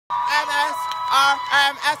MS,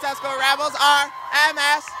 RMSS, go Rebels,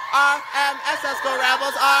 RMS, RMSS, go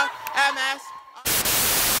Rebels, RMS.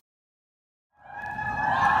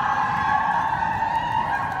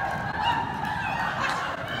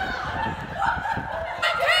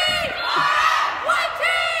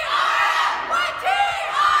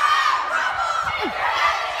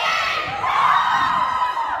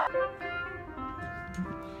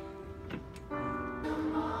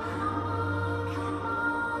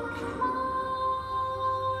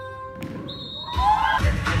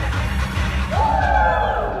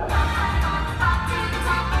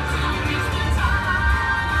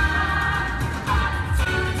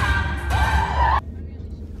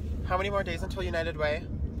 How many more days until United Way?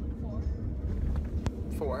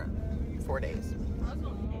 4 days.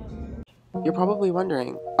 You're probably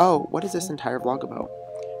wondering, oh, what is this entire vlog about?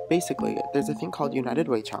 Basically, there's a thing called United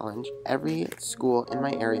Way Challenge. Every school in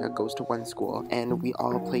my area goes to one school, and we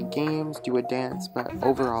all play games, do a dance, but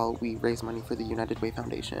overall, we raise money for the United Way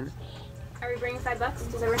Foundation. Are we bringing $5?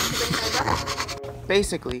 Does everyone have to bring $5?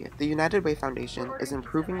 Basically, the United Way Foundation is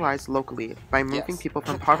improving lives locally by moving people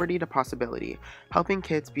from poverty to possibility, helping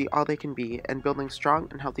kids be all they can be, and building strong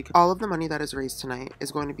and healthy communities. All of the money that is raised tonight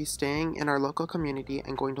is going to be staying in our local community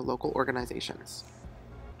and going to local organizations.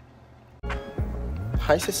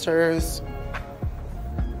 Hi, sisters.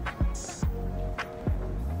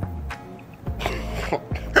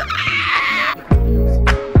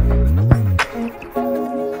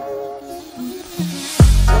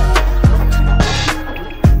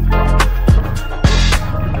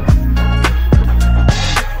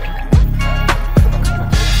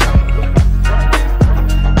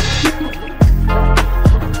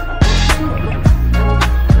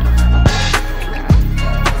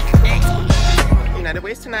 United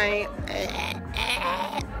Way's tonight.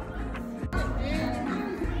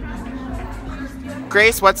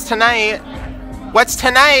 Grace, what's tonight? What's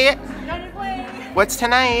tonight? United Way. What's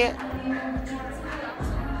tonight?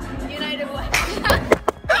 United Way.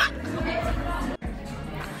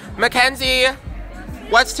 Mackenzie,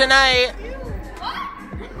 what's tonight?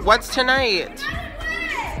 What's tonight?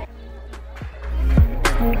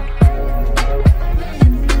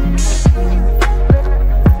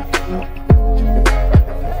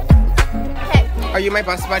 Are you my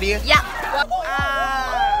bus buddy? Yeah.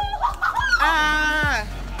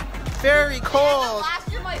 Very cold.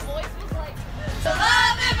 Last year my voice was like, the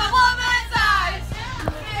love in my woman's eyes,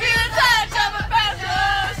 feel the touch of a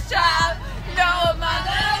precious child, know my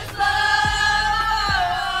love's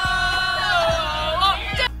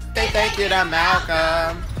love. Say thank you to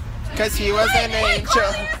Malcolm, cause he was an angel.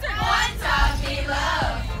 One taught me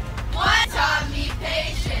love, one taught me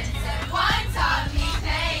patience, and one taught me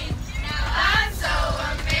pain. Now I'm so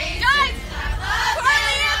amazing. Guys,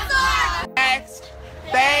 Next,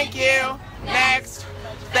 thank you. Next,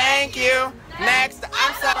 thank you. Next,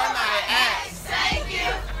 I'm so on my ex. thank you.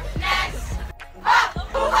 Next. Ha,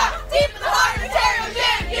 hoo, ha. Deep in the heart of Ontario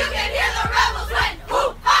Jam, you can hear the rebels win.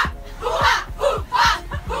 Hoo, ha, hoo, ha, hoo, ha,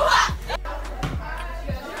 hoo, ha.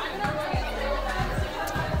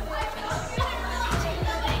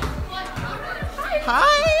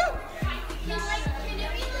 Hi.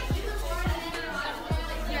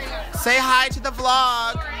 Say hi to the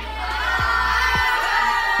vlog.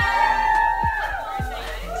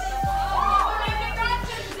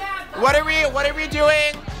 What are we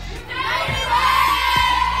doing?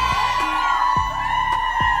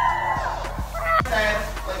 Said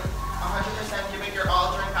like 100% giving your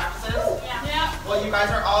all during practices? Yeah. Well, you guys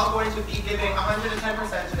are all going to be giving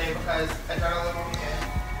 110% today because adrenaline will be in.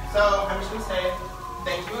 So I'm just gonna say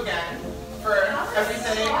thank you again for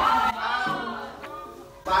everything.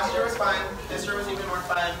 Last year was fun. This year was even more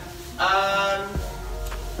fun.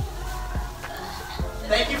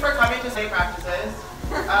 Thank you for coming to state practices.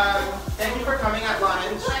 Thank you for coming at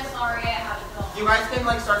lunch. I'm sorry, I haven't told You guys can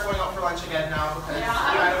like start going out for lunch again now because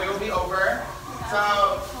United Way will be over.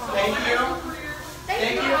 So thank you.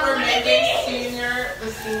 Thank you for making my senior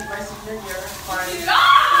year fun.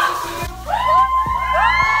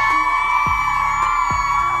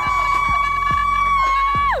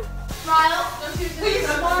 Smile. Please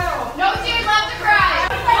smile. No tears left to cry.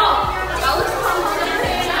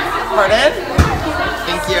 Pardon?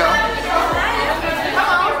 Thank you. It's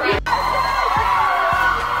almost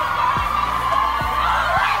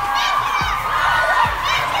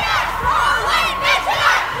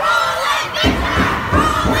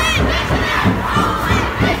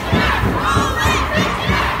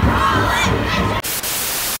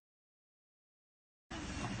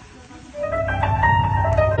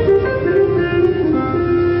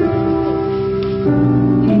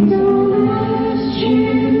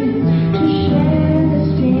true.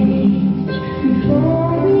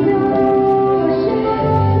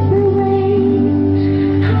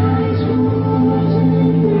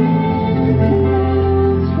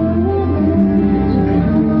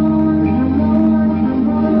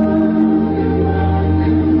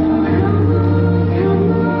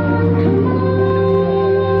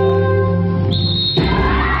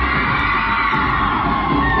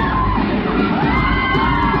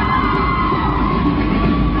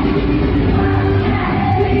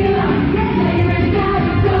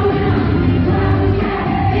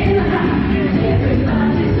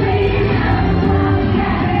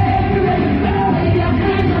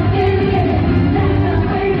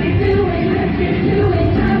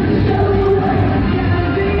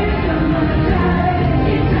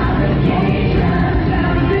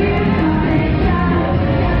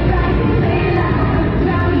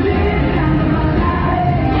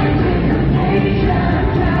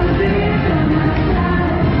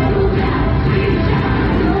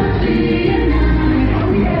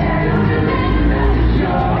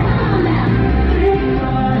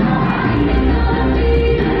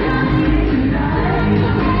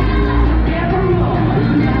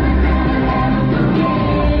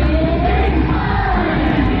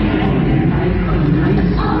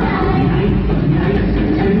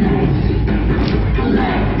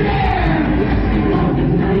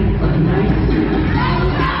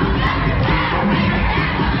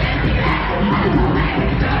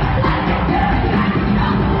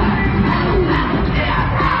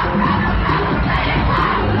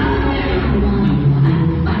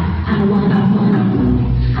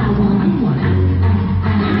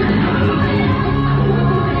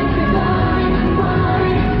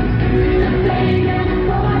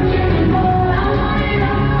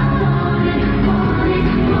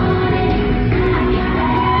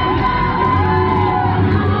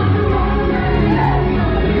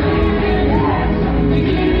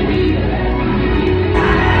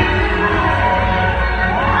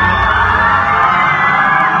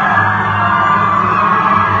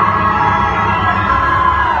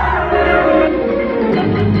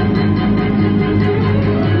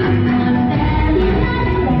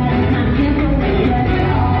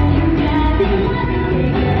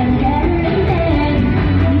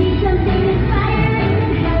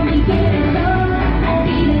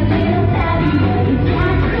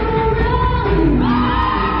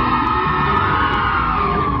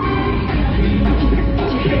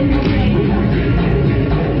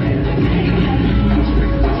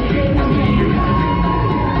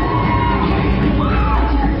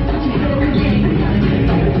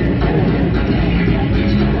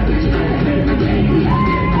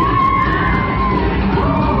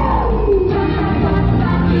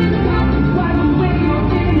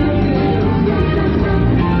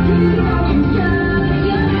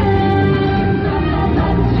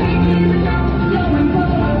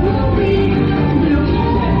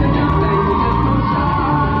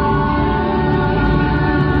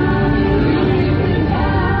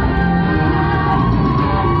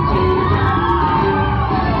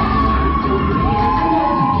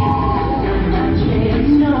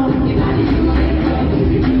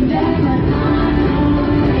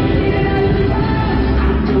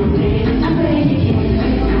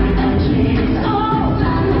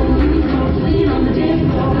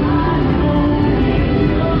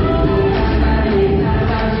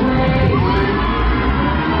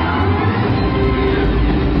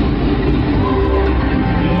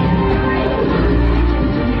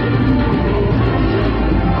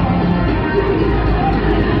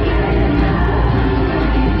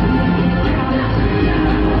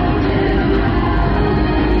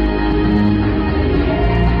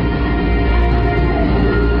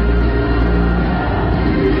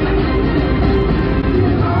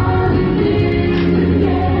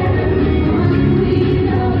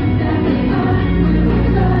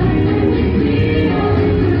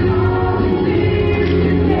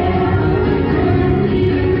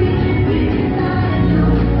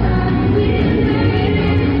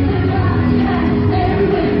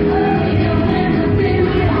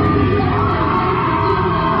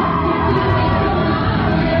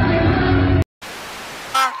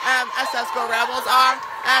 RMSS Go Rebels,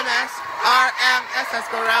 RMS, RMSS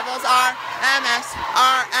Go Rebels, RMS,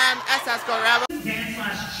 RMSS Go Rebels.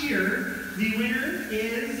 Dance/cheer. The winner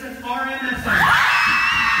is RMSS.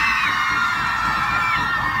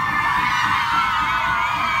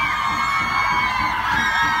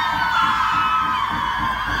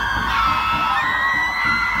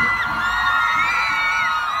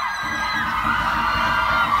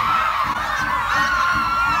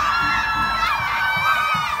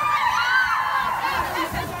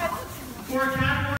 For